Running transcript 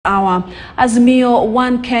Our Azimio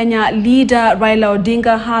One Kenya leader Raila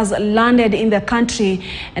Odinga has landed in the country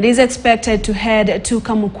and is expected to head to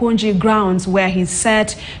Kamukunji grounds where he's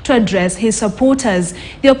set to address his supporters.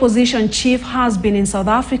 The opposition chief has been in South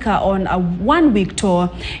Africa on a one-week tour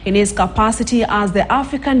in his capacity as the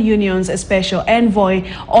African Union's special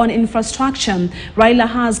envoy on infrastructure. Raila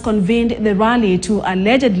has convened the rally to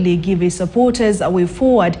allegedly give his supporters a way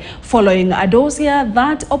forward following a dossier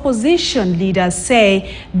that opposition leaders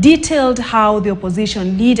say detailed how the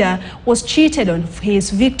opposition leader was cheated on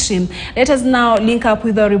his victory. Let us now link up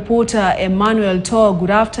with our reporter Emmanuel Tor.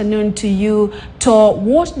 Good afternoon to you, Tor.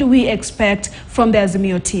 What do we expect from the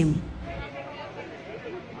Azimio team?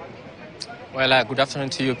 Well, good afternoon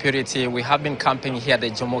to you, Purity. We have been camping here at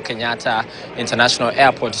the Jomo Kenyatta International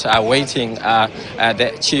Airport, waiting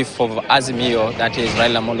the chief of Azimio, that is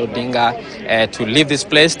Raila Odinga, to leave this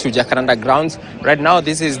place to Jacaranda grounds. Right now,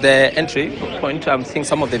 this is the entry point. I'm seeing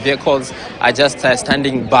some of the vehicles are just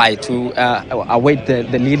standing by to await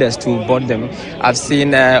the leaders to board them. I've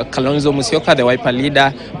seen Kalonzo Musyoka, the Wiper leader,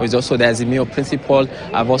 who is also the Azimio principal.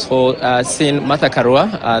 I've also seen Martha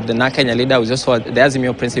Karua, the Kenya leader, who is also the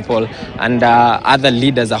Azimio principal, and other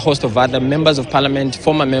leaders, a host of other members of parliament,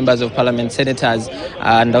 former members of parliament, senators,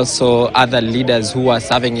 and also other leaders who are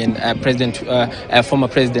serving in former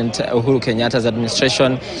President Uhuru Kenyatta's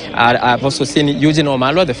administration. I've also seen Eugene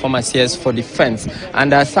Wamalwa, the former CS for Defense.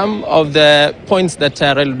 And some of the points that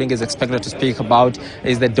Raila Odinga is expected to speak about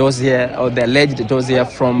is the dossier, or the alleged dossier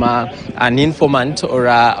from an informant or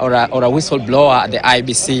a whistleblower at the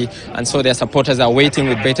IBC. And so their supporters are waiting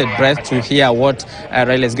with bated breath to hear what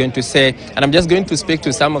Raila is going to say. And I'm just going to speak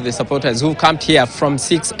to some of the supporters who camped here from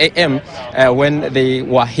 6 a.m. When they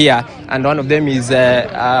were here. And one of them is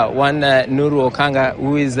Nuru Okanga,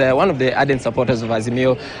 who is one of the ardent supporters of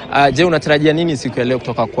Azimio. Je, unatarajia nini siku ya leo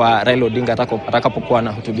kutoka kwa Raila Odinga atakapokuwa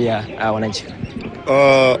anahutubia wananchi?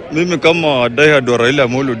 Mimi kama diehard wa Raila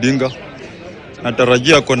Odinga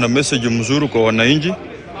natarajia kuna message mzuri kwa wananchi.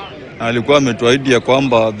 Alikuwa ametuahidi ya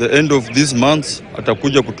kwamba the end of this month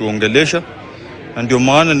atakuja kutuongelesha. Na ndio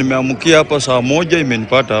maana nimeamkia hapa saa 1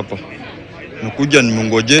 imenipata hapa. Nikuja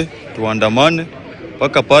nimengoje tuandamane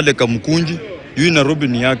mpaka pale Kamukunji. Yeye Nairobi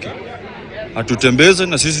ni yake. Atutembeze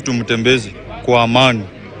na sisi tumtembeze kwa amani.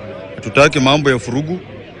 Hatutaki mambo ya furugu.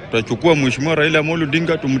 Tutachukua mheshimiwa Raila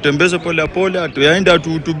Odinga tumtembeze pole pole, atuende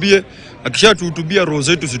atuhutubie. Akishatuhutubia roho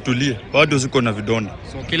zetu situlie. Bado ziko na vidonda.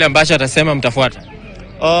 So kile ambacho atasema mtafuata?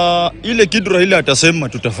 Ile kitu Raila atasema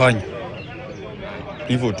tutafanya.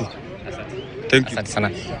 Hivyo tu. Thank you.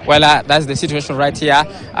 Well, that's the situation right here.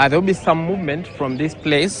 There will be some movement from this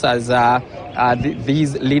place as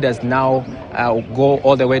these leaders now go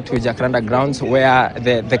all the way to Jacaranda grounds, where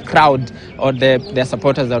the crowd or their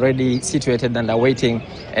supporters are already situated and are waiting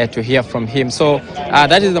to hear from him. So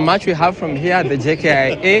that is the match we have from here at the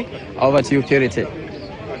JKIA. Over to you, Purity.